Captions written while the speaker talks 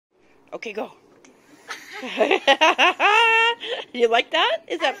Okay, go. You like that?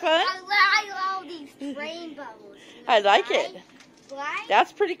 Is that fun? I like all these rainbows. I like it. Right?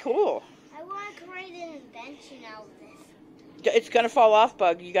 That's pretty cool. I want to create an invention out of this. It's going to fall off,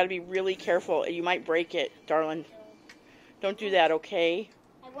 Bug. You got to be really careful. You might break it, darling. Don't do that, okay?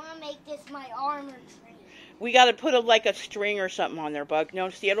 I want to make this my armor train. We got to put a string or something on there, Bug. No,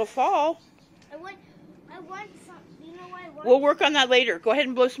 see, it'll fall. I want some, you know what I want? We'll work on that later. Go ahead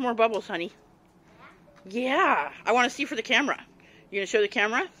and blow some more bubbles, honey. Yeah. I want to see for the camera. You going to show the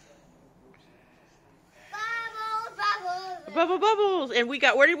camera? Bubbles, bubbles. Bubble bubbles. And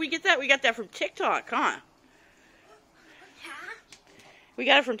where did we get that? We got that from TikTok, huh? We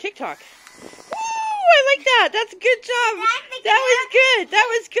got it from TikTok. Woo! I like that. That's a good job. That was good. That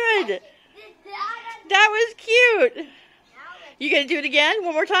was good. That was cute. You going to do it again?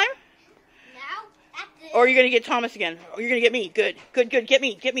 One more time? Or are you going to get Thomas again? Or you're going to get me? Good. Good, good. Get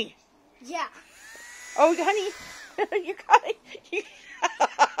me. Get me. Yeah. Oh, honey. You got it.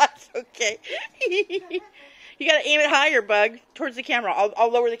 It's okay. You got to aim it higher, Bug, towards the camera.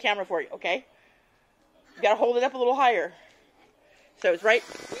 I'll lower the camera for you, okay? You got to hold it up a little higher. So it's right.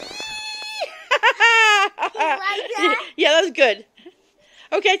 You like that? Yeah, that was good.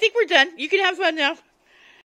 Okay, I think we're done. You can have fun now.